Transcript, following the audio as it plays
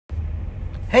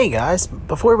Hey guys,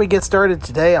 before we get started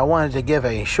today, I wanted to give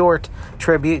a short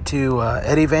tribute to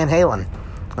Eddie Van Halen.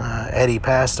 Eddie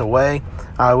passed away.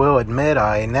 I will admit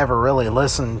I never really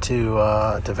listened to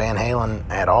Van Halen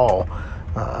at all.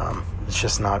 It's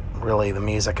just not really the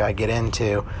music I get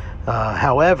into.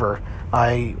 However,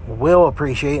 I will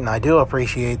appreciate, and I do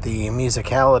appreciate the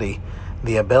musicality,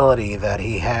 the ability that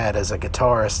he had as a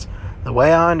guitarist. The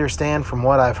way I understand from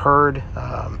what I've heard,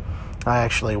 I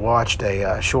actually watched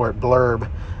a short blurb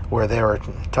where they were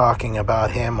talking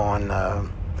about him on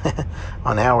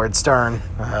on Howard Stern,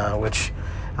 which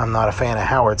I'm not a fan of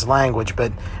Howard's language,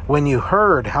 but when you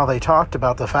heard how they talked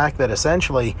about the fact that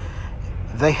essentially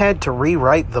they had to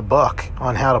rewrite the book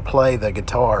on how to play the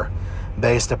guitar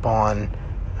based upon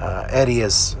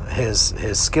Eddie's his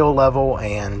skill level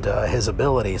and his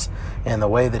abilities, and the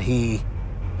way that he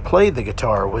played the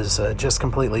guitar was just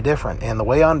completely different. And the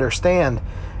way I understand,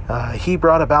 he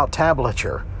brought about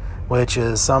tablature, which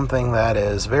is something that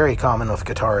is very common with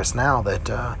guitarists now. That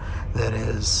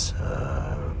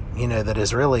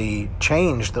has really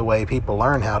changed the way people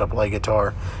learn how to play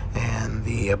guitar and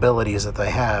the abilities that they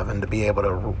have, and to be able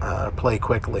to play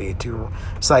quickly, to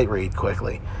sight read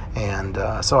quickly. And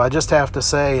so I just have to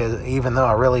say, even though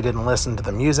I really didn't listen to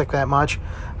the music that much,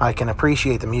 I can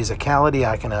appreciate the musicality,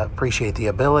 I can appreciate the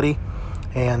ability.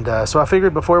 And so I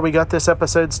figured before we got this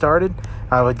episode started,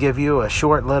 I would give you a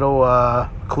short little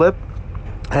clip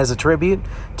as a tribute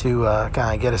to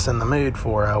kind of get us in the mood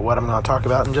for what I'm going to talk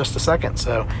about in just a second.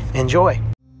 So enjoy.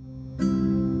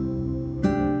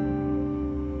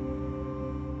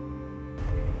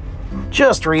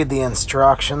 Just read the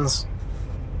instructions.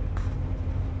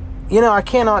 You know, I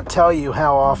cannot tell you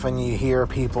how often you hear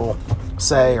people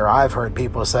say, or I've heard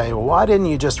people say, well, why didn't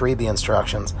you just read the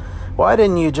instructions? Why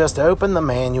didn't you just open the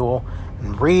manual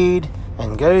and read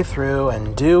and go through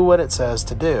and do what it says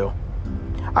to do?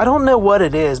 I don't know what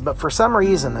it is, but for some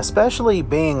reason, especially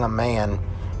being a man,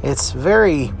 it's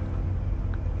very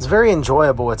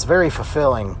enjoyable. It's very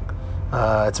fulfilling.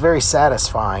 It's very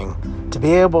satisfying to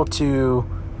be able to,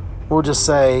 we'll just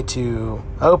say, to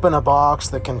open a box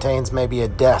that contains maybe a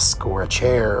desk or a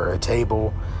chair or a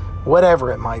table,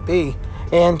 whatever it might be,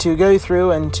 and to go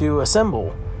through and to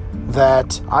assemble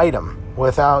that item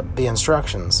without the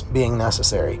instructions being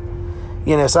necessary.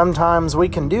 You know, sometimes we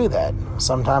can do that.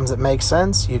 Sometimes it makes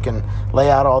sense. You can lay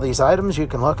out all these items, you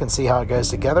can look and see how it goes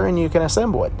together, and you can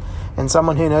assemble it. And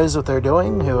someone who knows what they're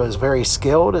doing, who is very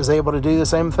skilled, is able to do the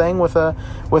same thing with a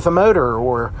motor.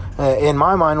 Or in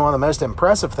my mind, one of the most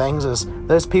impressive things is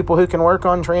those people who can work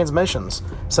on transmissions,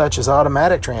 such as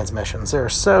automatic transmissions. There are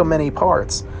so many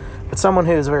parts. But someone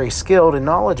who is very skilled and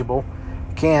knowledgeable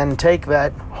can take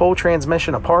that whole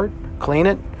transmission apart, clean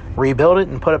it, rebuild it,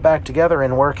 and put it back together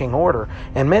in working order.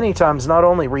 And many times not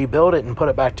only rebuild it and put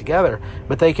it back together,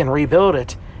 but they can rebuild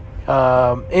it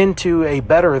into a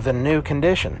better than new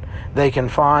condition. They can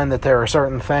find that there are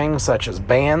certain things such as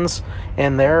bands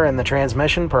in there in the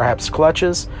transmission, perhaps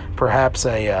clutches, perhaps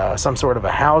some sort of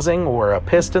a housing or a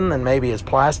piston that maybe is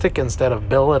plastic instead of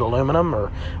billet aluminum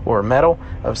or metal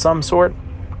of some sort.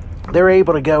 They're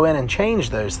able to go in and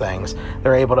change those things.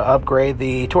 They're able to upgrade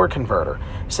the torque converter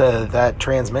so that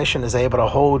transmission is able to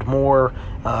hold more,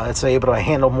 it's able to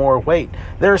handle more weight.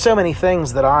 There are so many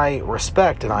things that I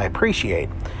respect and I appreciate.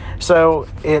 So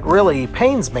it really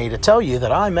pains me to tell you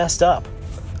that I messed up.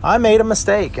 I made a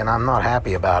mistake and I'm not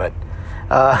happy about it.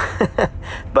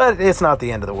 But it's not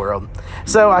the end of the world.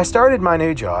 So I started my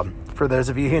new job, for those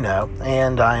of you who know,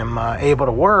 and I am able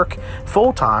to work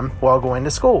full-time while going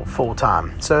to school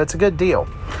full-time. So it's a good deal.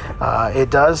 It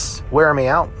does wear me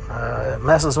out,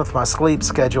 messes with my sleep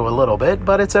schedule a little bit,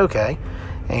 but it's okay.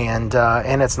 And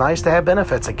it's nice to have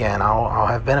benefits again. I'll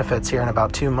have benefits here in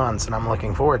about 2 months, and I'm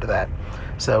looking forward to that.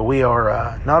 So we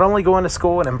are not only going to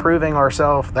school and improving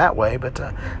ourselves that way, but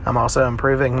I'm also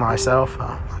improving myself.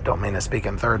 I don't mean to speak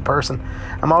in third person.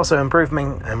 I'm also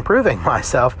improving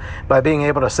myself by being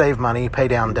able to save money, pay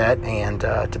down debt, and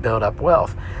to build up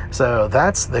wealth. So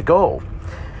that's the goal.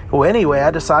 Well, anyway, I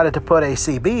decided to put a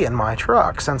CB in my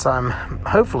truck since I'm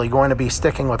hopefully going to be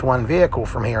sticking with one vehicle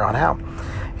from here on out.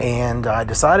 And I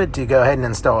decided to go ahead and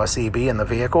install a CB in the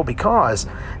vehicle because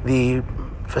the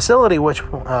facility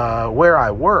where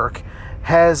I work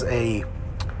has a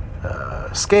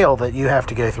scale that you have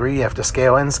to go through. You have to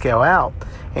scale in, scale out,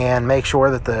 and make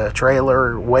sure that the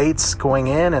trailer weights going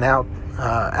in and out,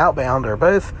 outbound are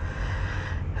both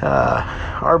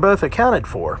accounted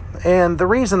for. And the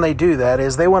reason they do that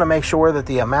is they want to make sure that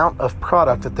the amount of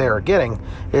product that they are getting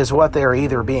is what they're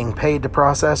either being paid to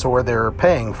process or they're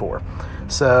paying for.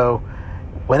 So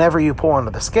whenever you pull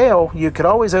onto the scale, you could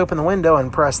always open the window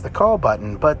and press the call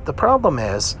button. But the problem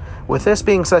is, with this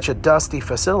being such a dusty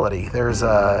facility, there's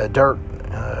a dirt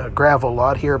gravel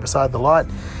lot here beside the lot,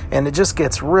 and it just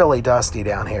gets really dusty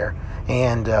down here.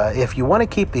 And if you want to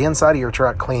keep the inside of your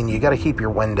truck clean, you got to keep your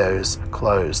windows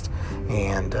closed.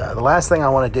 And the last thing I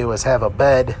want to do is have a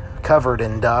bed covered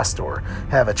in dust, or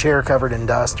have a chair covered in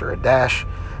dust, or a dash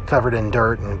covered in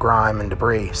dirt and grime and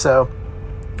debris. So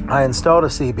I installed a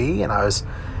CB, and I was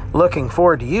looking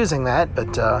forward to using that,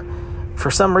 but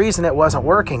for some reason it wasn't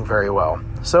working very well.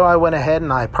 So I went ahead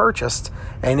and I purchased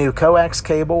a new coax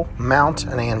cable, mount,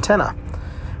 and antenna.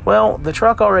 Well, the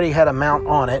truck already had a mount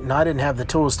on it, and I didn't have the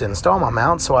tools to install my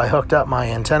mount, so I hooked up my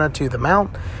antenna to the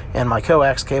mount and my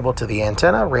coax cable to the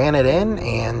antenna, ran it in,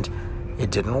 and it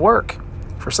didn't work.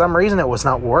 For some reason, it was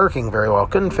not working very well.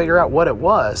 Couldn't figure out what it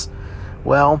was.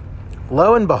 Well,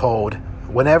 lo and behold,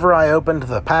 whenever I opened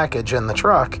the package in the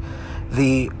truck,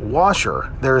 the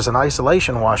washer, there's an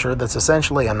isolation washer that's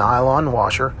essentially a nylon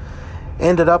washer,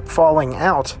 ended up falling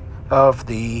out of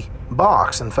the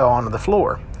box and fell onto the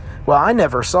floor. Well, I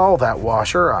never saw that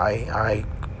washer. I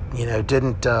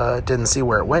didn't see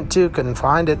where it went to, couldn't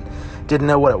find it, didn't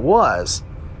know what it was.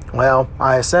 Well,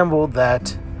 I assembled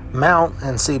that mount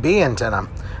and CB antenna.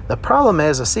 The problem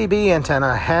is a CB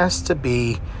antenna has to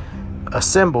be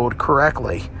assembled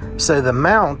correctly. So the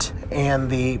mount and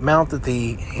the mount that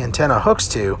the antenna hooks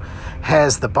to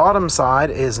has the bottom side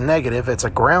is negative. It's a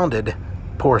grounded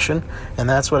portion, and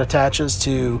that's what attaches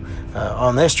to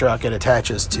on this truck. It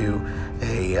attaches to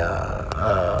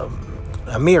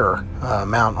a mirror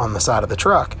mount on the side of the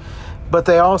truck, but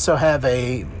they also have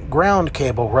a ground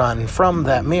cable run from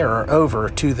that mirror over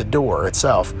to the door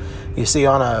itself. You see,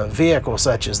 on a vehicle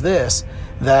such as this,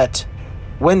 that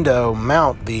window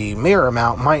mount, the mirror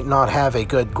mount, might not have a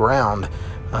good ground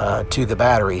to the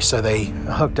battery, so they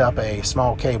hooked up a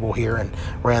small cable here and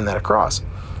ran that across.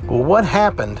 Well, what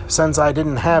happened, since I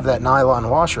didn't have that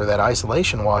nylon washer, that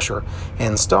isolation washer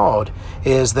installed,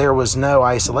 is there was no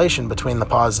isolation between the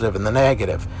positive and the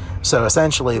negative. So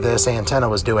essentially this antenna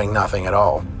was doing nothing at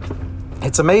all.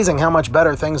 It's amazing how much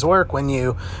better things work when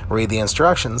you read the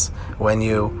instructions, when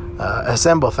you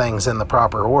assemble things in the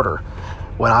proper order.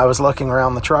 When I was looking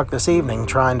around the truck this evening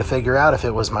trying to figure out if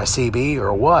it was my CB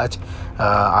or what,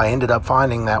 I ended up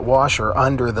finding that washer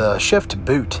under the shift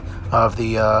boot of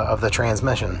the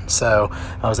transmission. So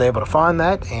I was able to find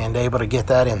that and able to get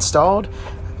that installed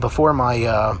before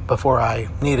I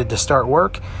needed to start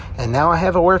work, and now I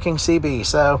have a working CB.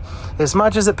 So as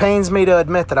much as it pains me to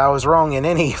admit that I was wrong in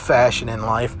any fashion in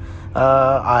life,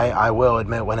 I will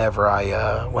admit whenever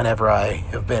I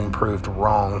have been proved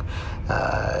wrong,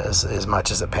 as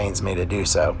much as it pains me to do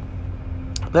so.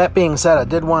 That being said, I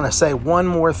did want to say one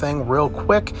more thing real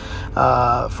quick.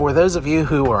 For those of you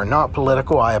who are not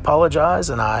political, I apologize,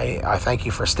 and I thank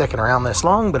you for sticking around this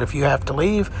long, but if you have to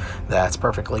leave, that's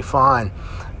perfectly fine.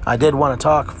 I did want to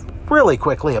talk really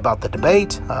quickly about the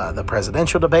debate, the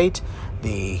presidential debate,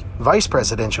 the vice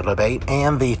presidential debate,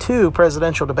 and the two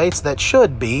presidential debates that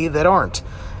should be that aren't.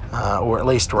 Or at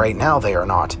least right now they are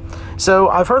not. So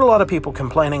I've heard a lot of people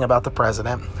complaining about the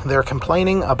president. They're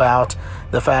complaining about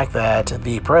the fact that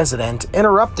the president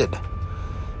interrupted.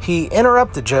 He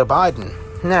interrupted Joe Biden.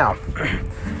 Now,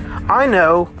 I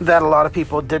know that a lot of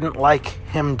people didn't like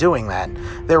him doing that.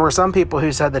 There were some people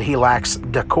who said that he lacks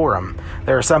decorum.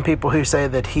 There are some people who say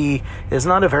that he is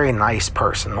not a very nice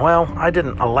person. Well, I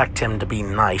didn't elect him to be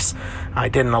nice. I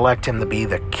didn't elect him to be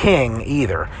the king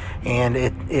either. And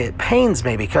it pains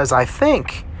me because I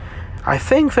think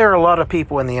there are a lot of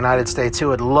people in the United States who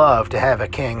would love to have a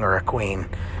king or a queen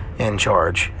in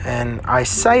charge. And I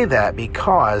say that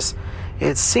because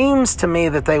it seems to me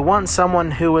that they want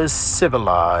someone who is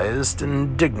civilized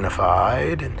and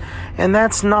dignified, and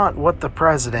that's not what the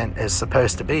president is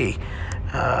supposed to be.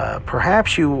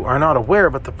 Perhaps you are not aware,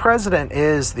 but the president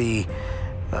is he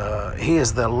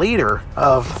is the leader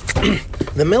of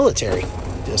the military.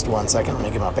 Just 1 second, let me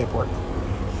get my paperwork.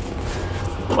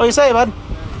 What do you say, bud?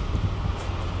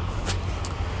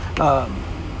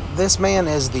 This man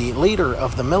is the leader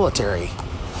of the military.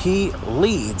 He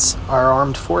leads our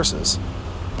armed forces.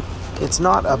 It's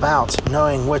not about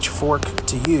knowing which fork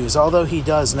to use, although he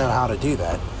does know how to do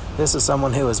that. This is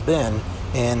someone who has been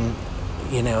in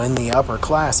the upper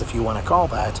class, if you want to call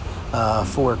that,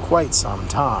 for quite some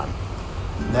time.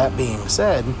 That being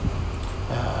said,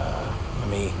 let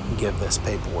me give this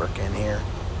paperwork in here.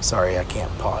 Sorry, I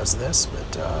can't pause this,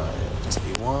 but just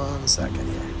be 1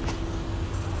 second here.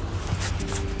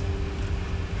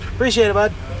 Appreciate it,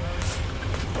 bud.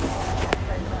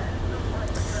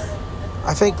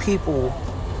 I think people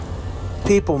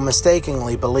people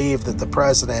mistakenly believe that the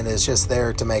president is just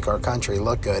there to make our country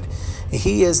look good.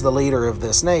 He is the leader of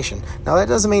this nation. Now, that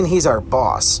doesn't mean he's our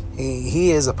boss.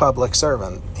 He is a public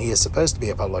servant. He is supposed to be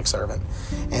a public servant,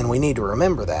 and we need to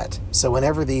remember that. So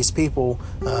whenever these people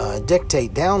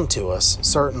dictate down to us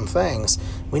certain things,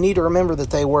 we need to remember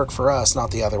that they work for us,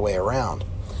 not the other way around.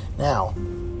 Now,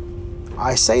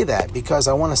 I say that because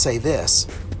I want to say this.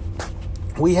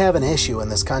 We have an issue in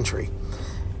this country.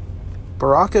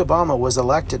 Barack Obama was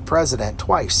elected president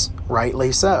twice,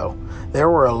 rightly so. There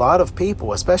were a lot of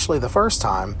people, especially the first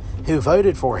time, who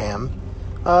voted for him.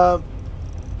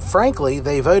 Frankly,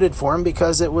 they voted for him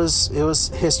because it was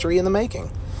history in the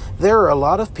making. There are a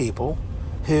lot of people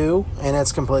who, and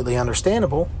it's completely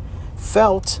understandable,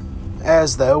 felt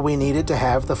as though we needed to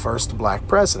have the first black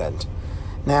president.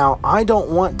 Now, I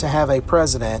don't want to have a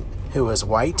president who is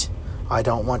white. I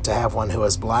don't want to have one who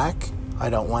is black. I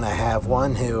don't want to have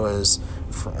one who is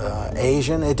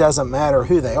Asian. It doesn't matter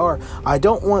who they are. I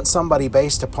don't want somebody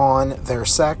based upon their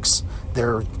sex,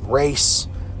 their race,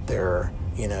 their,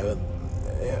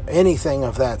 anything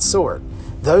of that sort.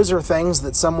 Those are things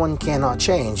that someone cannot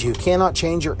change. You cannot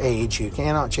change your age. You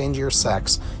cannot change your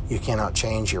sex. You cannot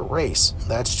change your race.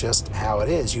 That's just how it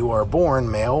is. You are born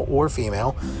male or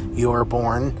female. You are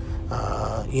born,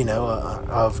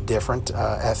 of different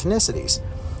ethnicities.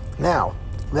 Now,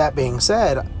 that being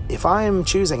said, if I am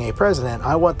choosing a president,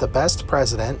 I want the best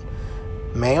president,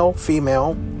 male,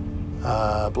 female,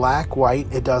 black, white,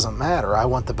 it doesn't matter. I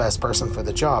want the best person for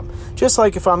the job. Just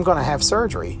like if I'm going to have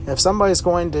surgery. If somebody's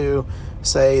going to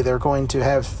say they're going to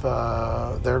have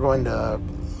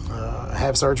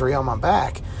surgery on my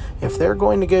back, if they're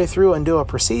going to go through and do a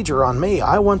procedure on me,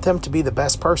 I want them to be the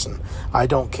best person. I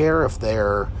don't care if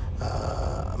they're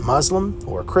Muslim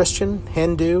or Christian,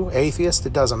 Hindu, atheist,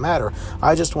 it doesn't matter.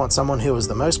 I just want someone who is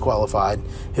the most qualified,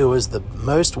 who is the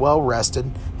most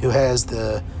well-rested, who has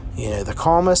the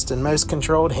calmest and most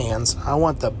controlled hands. I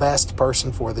want the best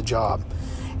person for the job.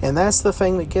 And that's the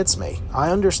thing that gets me. I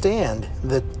understand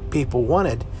that people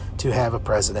wanted to have a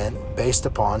president based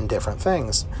upon different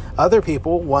things. Other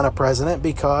people want a president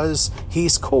because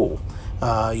he's cool.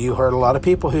 You heard a lot of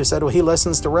people who said, well, he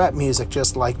listens to rap music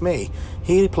just like me.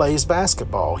 He plays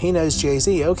basketball. He knows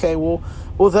Jay-Z. Okay, well,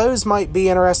 those might be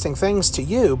interesting things to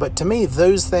you, but to me,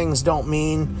 those things don't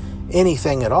mean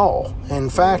anything at all.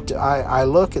 In fact, I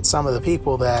look at some of the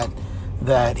people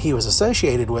that he was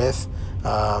associated with,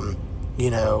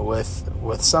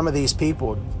 with some of these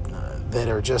people that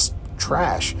are just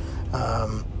trash.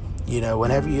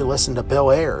 Whenever you listen to Bill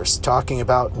Ayers talking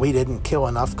about we didn't kill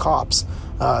enough cops,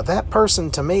 that person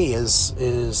to me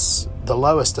is the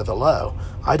lowest of the low.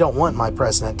 I don't want my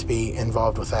president to be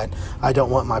involved with that. I don't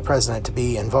want my president to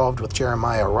be involved with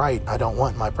Jeremiah Wright. I don't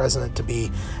want my president to be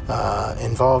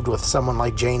involved with someone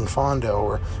like Jane Fonda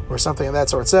or something of that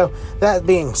sort. So that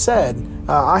being said,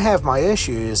 I have my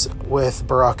issues with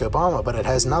Barack Obama, but it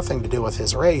has nothing to do with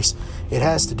his race. It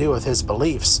has to do with his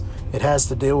beliefs. It has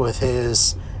to do with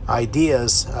his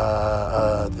ideas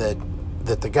that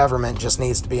the government just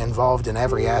needs to be involved in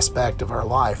every aspect of our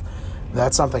life.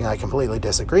 That's something I completely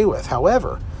disagree with.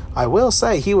 However, I will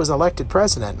say he was elected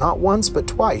president not once but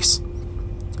twice.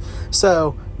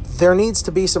 So there needs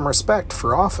to be some respect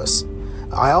for office.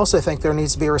 I also think there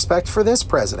needs to be respect for this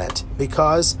president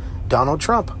because Donald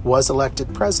Trump was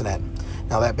elected president.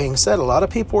 Now, that being said, a lot of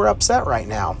people are upset right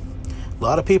now. A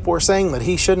lot of people are saying that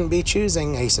he shouldn't be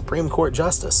choosing a Supreme Court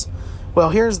justice. Well,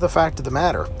 here's the fact of the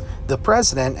matter. The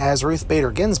president, as Ruth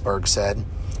Bader Ginsburg said,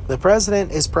 the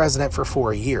president is president for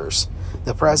 4 years.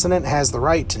 The president has the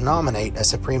right to nominate a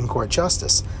Supreme Court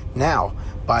justice. Now,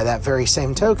 by that very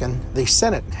same token, the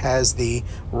Senate has the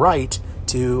right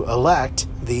to elect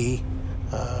the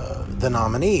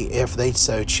nominee if they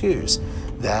so choose.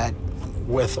 That,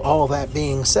 with all that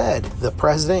being said, the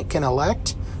president can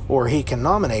elect, or he can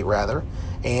nominate rather,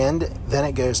 and then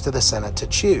it goes to the Senate to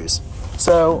choose.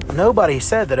 So nobody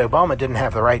said that Obama didn't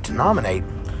have the right to nominate.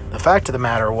 The fact of the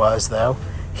matter was, though,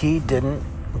 he didn't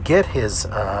get his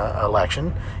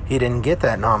election. He didn't get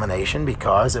that nomination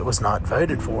because it was not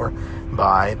voted for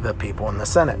by the people in the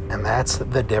Senate. And that's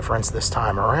the difference this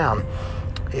time around.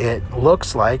 It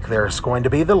looks like there's going to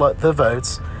be the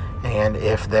votes, and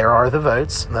if there are the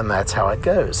votes, then that's how it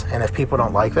goes. And if people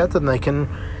don't like that, then they can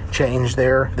change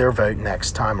their vote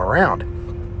next time around.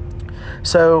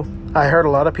 So I heard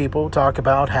a lot of people talk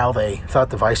about how they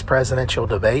thought the vice presidential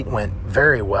debate went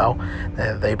very well.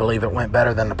 They believe it went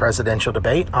better than the presidential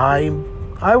debate. I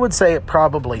I would say it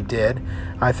probably did.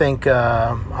 I think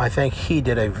he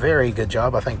did a very good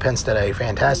job. I think Pence did a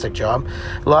fantastic job.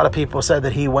 A lot of people said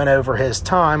that he went over his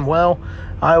time. Well,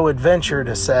 I would venture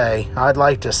to say I'd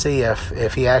like to see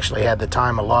if he actually had the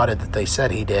time allotted that they said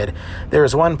he did. There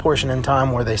was one portion in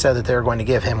time where they said that they were going to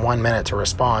give him 1 minute to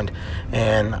respond,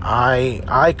 and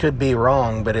I could be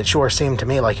wrong, but it sure seemed to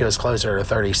me like it was closer to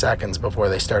 30 seconds before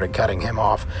they started cutting him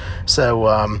off.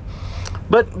 So,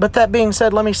 but that being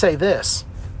said, let me say this.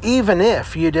 Even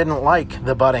if you didn't like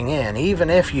the butting in, even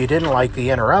if you didn't like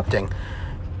the interrupting,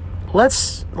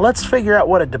 let's figure out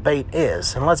what a debate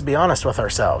is, and let's be honest with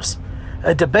ourselves.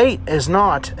 A debate is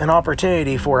not an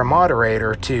opportunity for a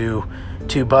moderator to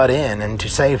butt in and to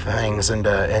say things and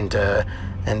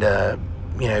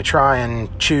try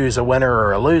and choose a winner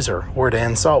or a loser, or to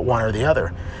insult one or the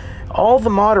other. All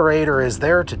the moderator is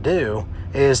there to do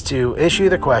is to issue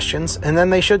the questions, and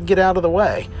then they should get out of the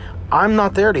way. I'm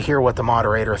not there to hear what the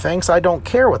moderator thinks. I don't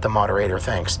care what the moderator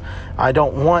thinks. I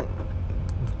don't want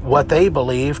what they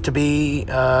believe to be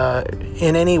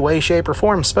in any way, shape, or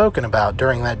form spoken about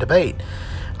during that debate.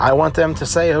 I want them to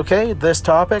say, okay, this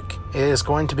topic is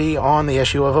going to be on the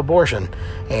issue of abortion.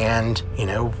 And,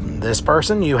 this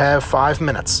person, you have 5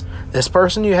 minutes. This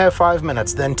person, you have 5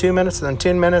 minutes, then 2 minutes, then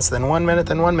 2 minutes, then 1 minute,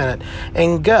 then 1 minute,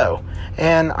 and go.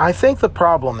 And I think the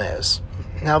problem is,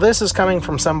 now this is coming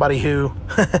from somebody who,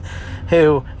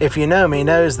 if you know me,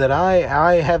 knows that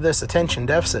I have this attention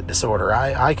deficit disorder.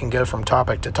 I can go from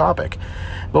topic to topic.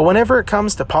 But whenever it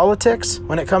comes to politics,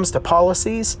 when it comes to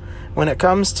policies, when it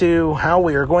comes to how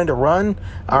we are going to run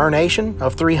our nation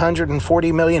of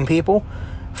 340 million people,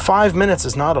 5 minutes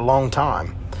is not a long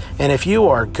time. And if you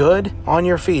are good on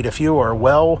your feet, if you are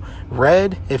well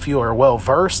read, if you are well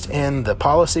versed in the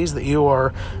policies that you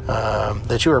are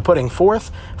putting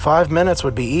forth, 5 minutes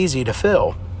would be easy to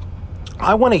fill.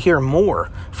 I want to hear more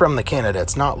from the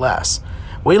candidates, not less.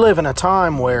 We live in a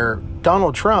time where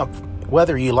Donald Trump,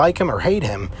 whether you like him or hate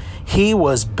him, he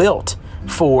was built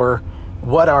for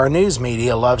what our news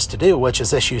media loves to do, which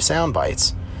is issue sound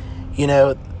bites.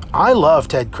 I love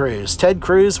Ted Cruz. Ted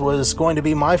Cruz was going to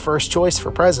be my first choice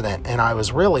for president, and I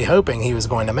was really hoping he was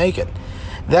going to make it.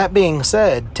 That being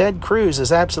said, Ted Cruz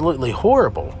is absolutely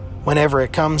horrible whenever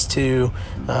it comes to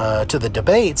the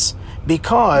debates,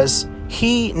 because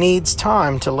he needs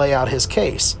time to lay out his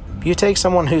case. If you take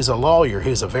someone who's a lawyer,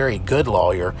 who's a very good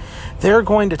lawyer, they're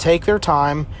going to take their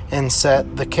time and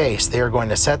set the case. They are going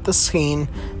to set the scene.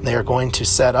 They are going to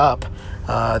set up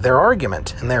their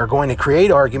argument, and they're going to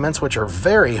create arguments which are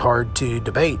very hard to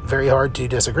debate, very hard to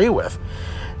disagree with.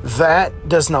 That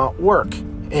does not work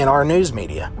in our news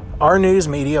media. Our news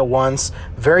media wants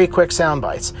very quick sound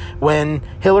bites. When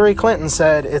Hillary Clinton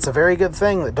said it's a very good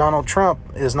thing that Donald Trump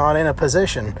is not in a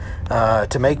position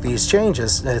to make these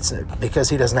changes, it's because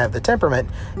he doesn't have the temperament,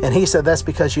 and he said that's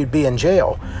because you'd be in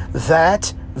jail.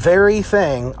 That very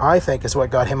thing, I think, is what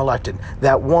got him elected.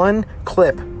 That one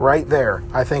clip right there,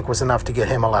 I think, was enough to get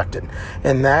him elected.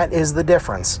 And that is the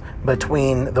difference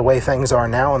between the way things are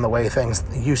now and the way things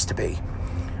used to be.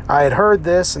 I had heard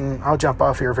this, and I'll jump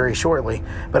off here very shortly,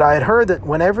 but I had heard that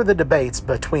whenever the debates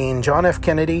between John F.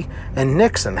 Kennedy and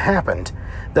Nixon happened,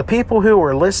 the people who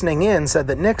were listening in said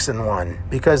that Nixon won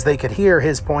because they could hear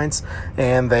his points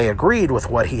and they agreed with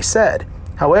what he said.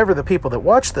 However, the people that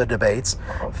watched the debates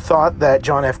thought that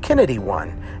John F. Kennedy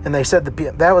won, and they said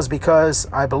that was because,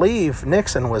 I believe,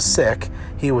 Nixon was sick,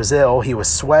 he was ill, he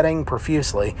was sweating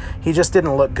profusely, he just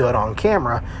didn't look good on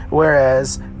camera,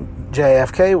 whereas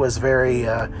JFK was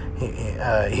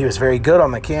he was very good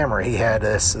on the camera. He had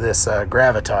this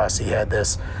gravitas. He had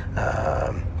this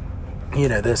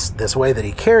this way that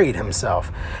he carried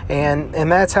himself, and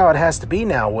that's how it has to be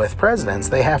now with presidents.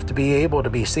 They have to be able to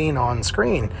be seen on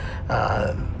screen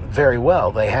very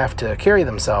well. They have to carry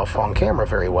themselves on camera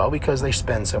very well because they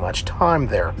spend so much time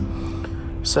there.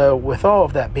 So with all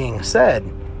of that being said,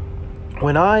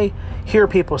 when I hear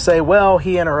people say, well,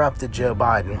 he interrupted Joe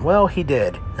Biden. Well, he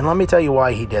did. And let me tell you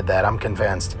why he did that. I'm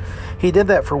convinced. He did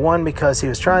that, for one, because he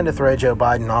was trying to throw Joe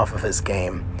Biden off of his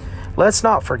game. Let's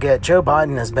not forget, Joe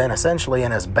Biden has been essentially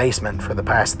in his basement for the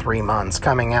past 3 months,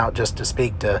 coming out just to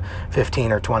speak to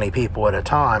 15 or 20 people at a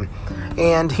time.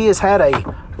 And he has had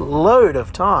a load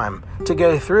of time to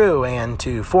go through and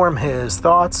to form his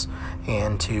thoughts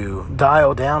and to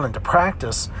dial down and to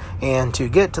practice and to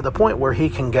get to the point where he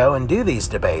can go and do these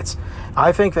debates.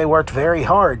 I think they worked very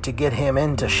hard to get him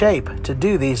into shape to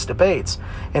do these debates.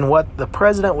 And what the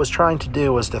president was trying to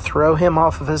do was to throw him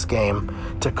off of his game,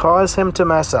 to cause him to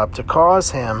mess up, to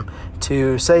cause him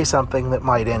to say something that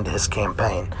might end his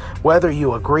campaign. Whether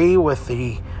you agree with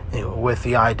the with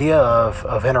the idea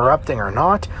of interrupting or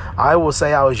not. I will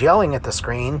say I was yelling at the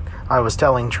screen. I was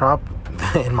telling Trump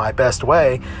in my best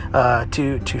way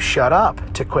to shut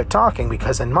up, to quit talking,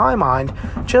 because in my mind,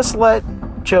 just let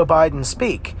Joe Biden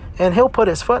speak and he'll put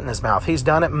his foot in his mouth. He's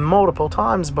done it multiple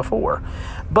times before.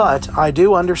 But I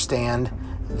do understand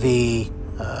the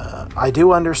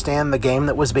game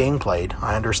that was being played.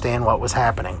 I understand what was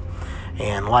happening.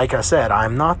 And like I said,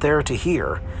 I'm not there to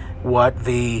hear what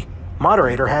the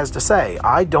moderator has to say.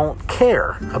 I don't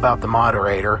care about the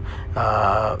moderator.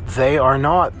 They are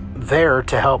not there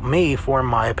to help me form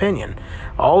my opinion.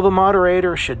 All the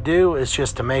moderator should do is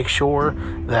just to make sure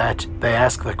that they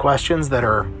ask the questions that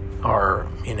are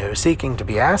seeking to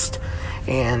be asked,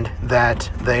 and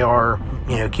that they are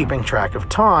keeping track of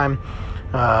time.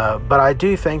 But I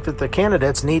do think that the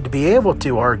candidates need to be able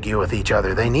to argue with each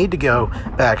other. They need to go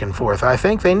back and forth. I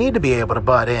think they need to be able to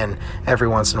butt in every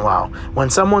once in a while. When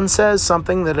someone says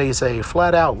something that is a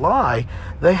flat out lie,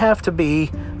 they have to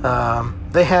be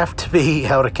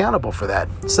held accountable for that.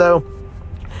 So,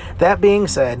 that being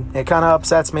said, it kind of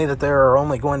upsets me that there are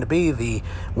only going to be the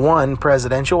one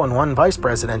presidential and one vice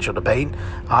presidential debate.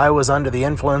 I was under the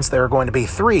influence there are going to be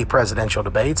 3 presidential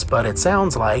debates, but it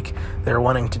sounds like they're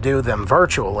wanting to do them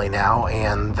virtually now,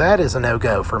 and that is a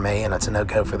no-go for me, and it's a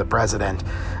no-go for the president.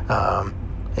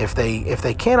 If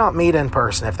they cannot meet in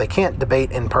person, if they can't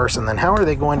debate in person, then how are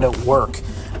they going to work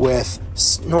with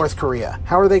North Korea?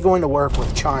 How are they going to work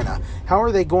with China? How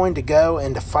are they going to go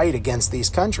and to fight against these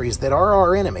countries that are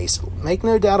our enemies? Make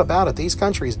no doubt about it, these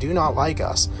countries do not like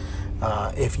us.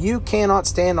 If you cannot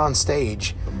stand on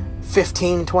stage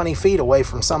 15, 20 feet away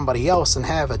from somebody else and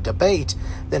have a debate,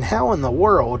 then how in the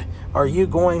world are you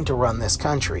going to run this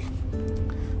country?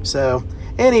 So,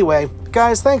 anyway,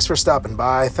 guys, thanks for stopping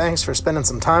by. Thanks for spending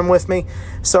some time with me.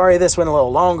 Sorry this went a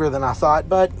little longer than I thought,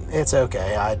 but it's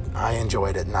okay. I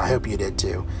enjoyed it, and I hope you did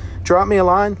too. Drop me a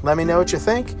line. Let me know what you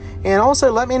think. And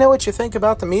also let me know what you think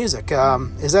about the music.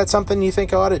 Is that something you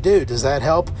think I ought to do? Does that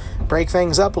help break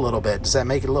things up a little bit? Does that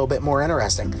make it a little bit more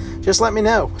interesting? Just let me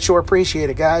know. Sure appreciate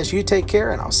it, guys. You take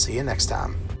care, and I'll see you next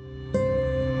time.